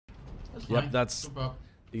Yep, that's...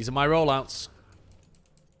 These are my rollouts.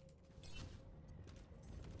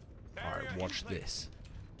 Alright, watch this.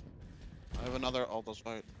 I have another Altos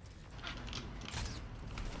fight.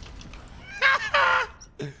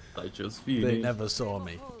 I just feel They never saw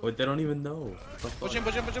me. Wait, they don't even know. Push him,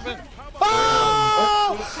 push him, push him, push him.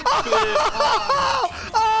 Oh!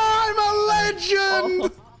 I'm a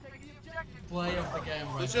legend! Play of the game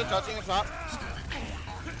right Lucio touching his top.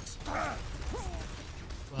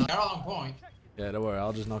 Well, they're all on point. Yeah, don't worry.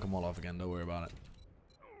 I'll just knock them all off again. Don't worry about it.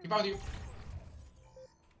 Keep on you.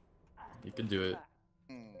 You can do it.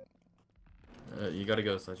 You gotta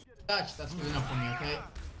go, Sash. That's good enough for me, okay?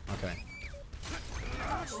 Okay.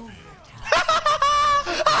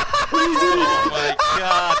 Oh my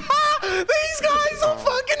god. These guys are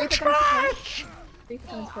fucking trash!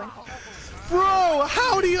 Bro,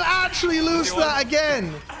 how do you actually lose that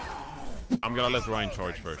again? I'm gonna let Ryan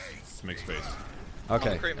charge first. Let's make space.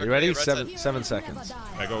 Okay, you ready? 7 seconds.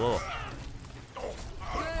 Okay, go.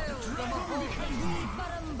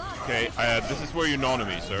 Okay, this is where you know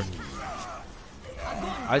me, sir.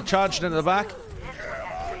 I charged into the back.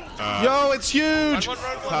 Yo, it's huge!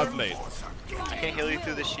 Half late. I can't heal you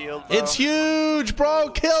through the shield, bro. It's huge, bro!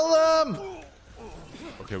 Kill them!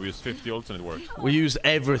 Okay, we used 50 ults and it worked. We used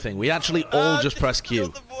everything. We actually all just pressed Q.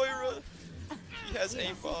 The Moira. He has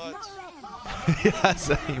aimbot. He has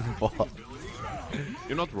aimbot.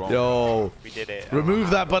 You're not wrong. Yo. We did it.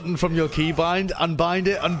 Remove that button from your keybind. Unbind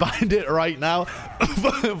it right now.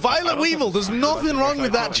 Violet Weevil, there's nothing wrong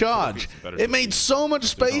with that charge. It made so much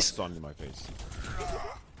space. Sun in my face.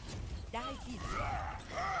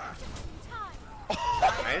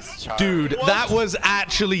 Nice charge. Dude, that was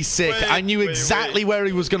actually sick. I knew exactly where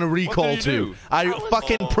he was going to recall to. I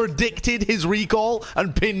fucking predicted his recall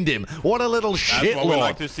and pinned him. What a little shitlord. That's what we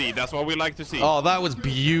like to see. That's what we like to see. Oh, that was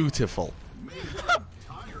beautiful.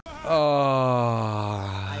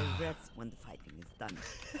 I rest when the fighting is done.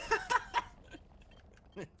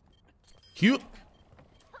 Cute.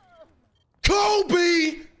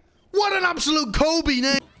 Kobe! What an absolute Kobe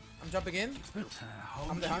name! I'm jumping in.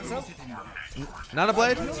 I'm the Hanzo. Nana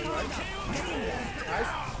Blade? Nice.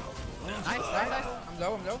 Nice. I'm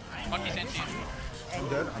low. Monkey sent you. I'm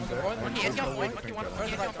dead. Monkey is on point. Monkey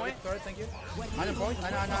is on point. Sorry, thank you. I'm on point. No.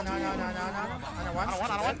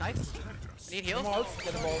 On one. Nice. Need heals.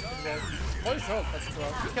 Get the ball. Ball is short. Let's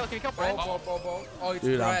throw. Can you kill Brand? Ball. Oh, it's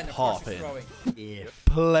Dude, Brian. I'm Of course popping. he's throwing.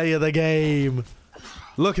 Play of the game.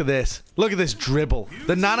 Look at this. Look at this dribble.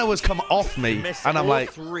 The Nana has come off me, and I'm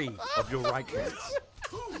like... 3 of your right clicks.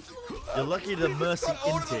 You're lucky the Mercy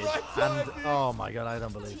inted, and oh my god, I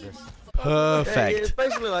don't believe this. Perfect. It's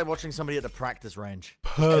basically like watching somebody at the practice range.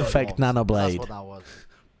 Perfect Nana Blade. That's what that was.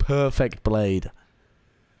 Perfect blade.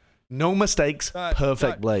 No mistakes.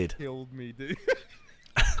 Perfect blade. Killed me, dude.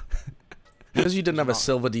 Because you didn't have a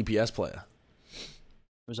silver DPS player.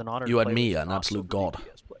 It was an honor. You had me, an absolute god.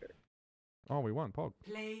 Oh, we won, Pog.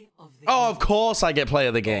 Oh, of course I get play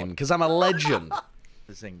of the game, because I'm a legend.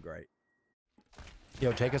 This ain't great.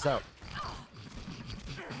 Yo, take us out.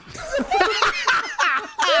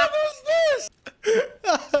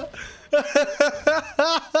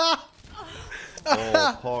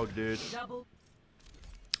 Oh, Pog, dude.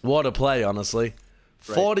 What a play, honestly.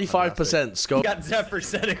 45% scope. Got Zephyr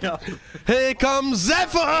setting up. Here comes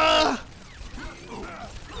Zephyr!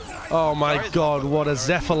 Oh my god, what a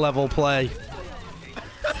Zephyr level play.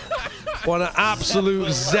 What an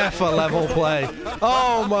absolute Zephyr level play.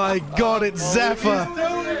 Oh my god, it's Zephyr.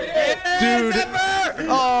 Dude.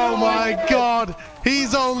 Oh my god.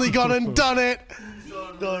 He's only gone and done it.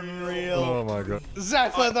 Unreal. Oh my god.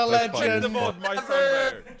 Zephyr the Check the legend. mod, my sound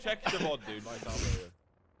better. Check the mod, dude. My sound better.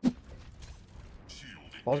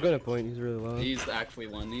 Paul's got a point, he's really low. He's actually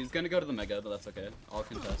won. He's gonna go to the Mega, but that's okay. I'll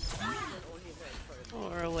contest.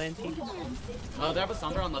 Or Lanty. They have a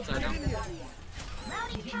Sandra on that side now.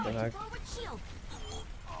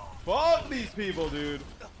 Fuck these people, dude.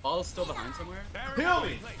 Ball's still behind somewhere. Kill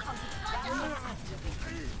me.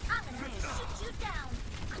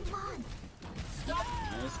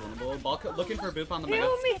 Nice, winnable. Ball looking for a boop on the Mega.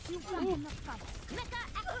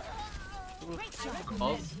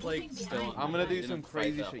 Ball's like still. I'm gonna do some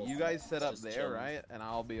crazy shit. You guys set up there, right? And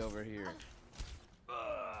I'll be over here.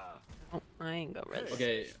 Oh, I ain't got red.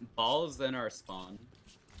 Okay, Ball's in our spawn.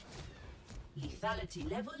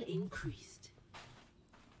 Lethality level increased.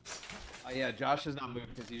 Oh yeah, Josh has not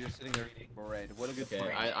moved because he's just sitting there eating bread. What a good Okay,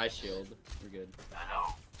 friend. I shield. We're good.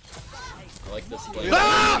 I like this play.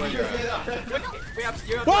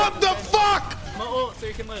 What the fuck? Oh, so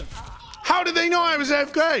you can live. How did they know I was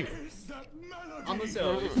AFK? On the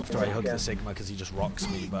cell. Sorry, I hug the Sigma because he just rocks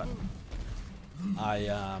me, but I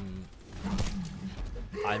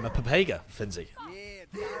I'm a Papega, Finzi.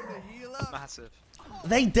 Massive.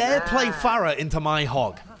 They dare play Farah into my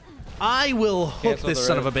hog. I will hook this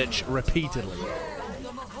son of a bitch repeatedly.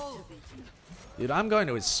 Dude, I'm going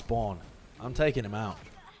to his spawn. I'm taking him out.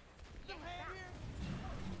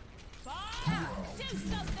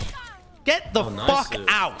 Get the fuck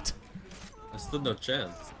out! I stood no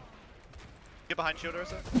chance. Get behind shield or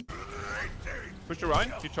so. Push to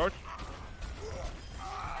Ryan. You charge.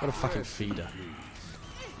 What a fucking feeder.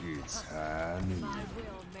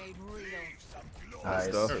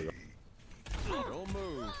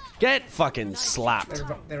 Get fucking slapped.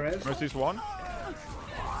 There is. Mercy's one.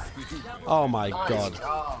 Oh my god.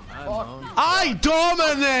 I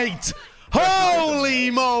dominate! Holy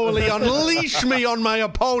moly, unleash me on my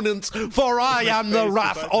opponents, for I am the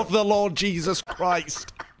wrath of the Lord Jesus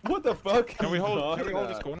Christ. What the fuck? Can we hold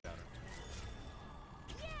this corner?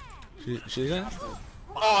 She's in?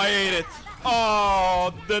 Oh, I ate it.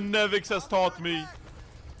 Oh, the Nevix has taught me.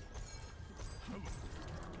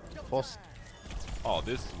 Boss. Oh,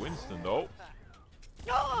 this is Winston though.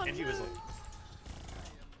 And he was like,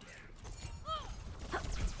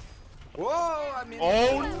 Whoa! I mean.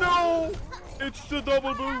 Oh no! It's the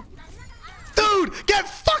double boot. Dude, get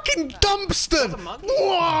fucking dumpstered!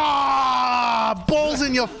 Wah! Balls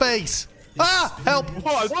in your face! Ah! Help!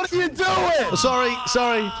 What are you doing? Sorry.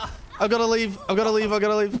 I've gotta leave.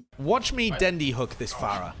 Watch me Dendy hook this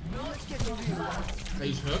Farah.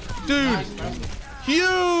 Dude!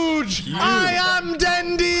 Huge! I am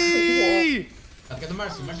Dendy! Let's get the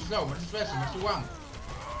Mercy. Mercy slow. Mercy special. Mercy one.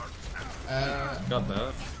 Got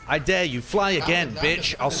that. I dare you. Fly again,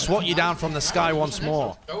 bitch. I'll swat you down from the sky once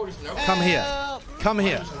more. Come here. Come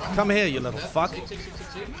here. Come here, you little fuck.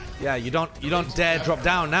 Yeah, you don't dare drop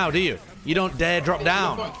down now, do you? You don't dare drop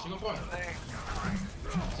down.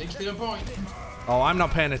 16 point. Oh, I'm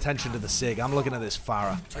not paying attention to the SIG. I'm looking at this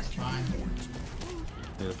Farah. That's fine.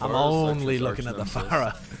 Yeah, I'm only looking at the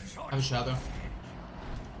Farah. I have a shadow.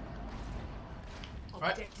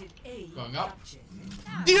 Right. Going up.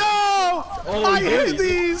 Yo! I hate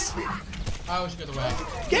these! Oh, she got away.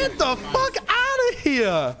 Get the fuck out of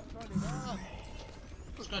here!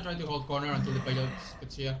 Just gonna try to hold corner until the payload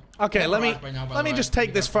gets here. Okay, let me just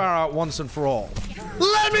take this Farah out once and for all.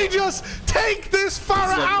 Let me just take this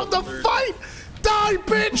Farah out the fight! Die,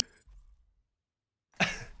 bitch!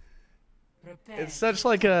 It's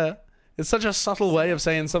such a subtle way of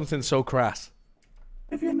saying something so crass.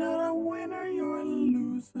 If you're not a winner, you're a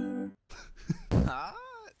loser.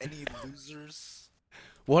 any losers?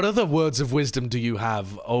 What other words of wisdom do you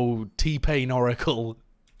have, oh T-Pain Oracle?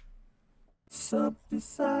 Sub the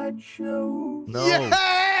Sideshow. No.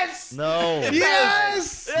 Yes! No.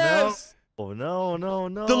 Yes! Yes! No. Oh, no.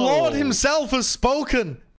 The Lord himself has spoken.